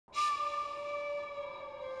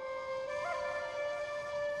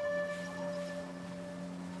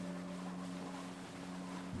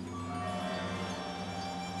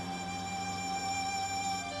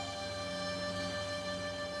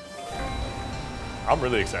I'm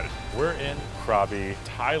really excited. We're in Krabi,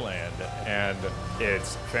 Thailand, and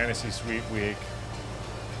it's Fantasy Suite Week.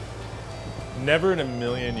 Never in a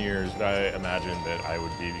million years did I imagine that I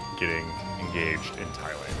would be getting engaged in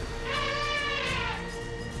Thailand.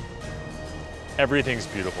 Everything's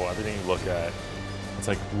beautiful, everything you look at. It's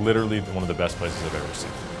like literally one of the best places I've ever seen.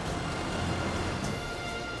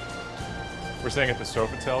 We're staying at the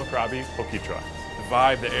Sofitel Krabi Phuket. The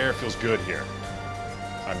vibe, the air feels good here.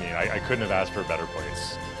 I mean, I couldn't have asked for a better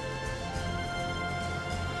place.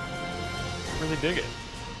 I really dig it.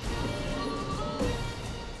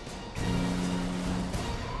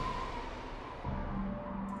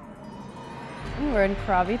 We're in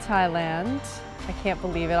Krabi, Thailand. I can't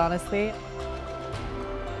believe it, honestly.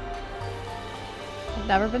 I've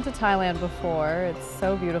never been to Thailand before. It's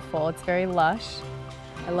so beautiful. It's very lush.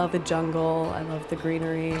 I love the jungle. I love the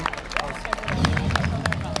greenery.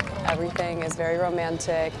 Everything is very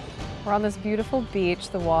romantic. We're on this beautiful beach.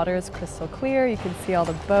 The water is crystal clear. You can see all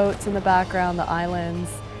the boats in the background, the islands.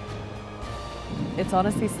 It's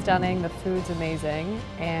honestly stunning. The food's amazing.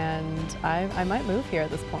 And I might move here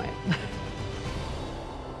at this point.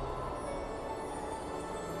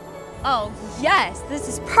 Oh, yes, this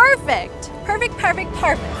is perfect. Perfect, perfect,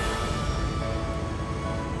 perfect.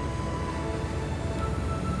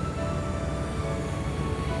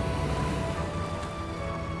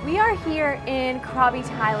 We are here in Krabi,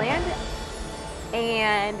 Thailand,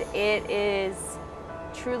 and it is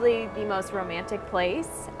truly the most romantic place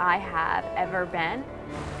I have ever been.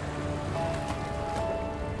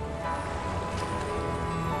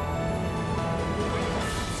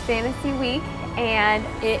 It's Fantasy Week, and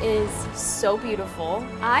it is so beautiful.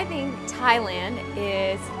 I think Thailand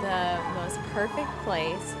is the most perfect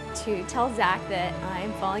place to tell Zach that I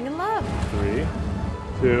am falling in love. 3,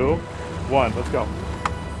 2, 1, let's go.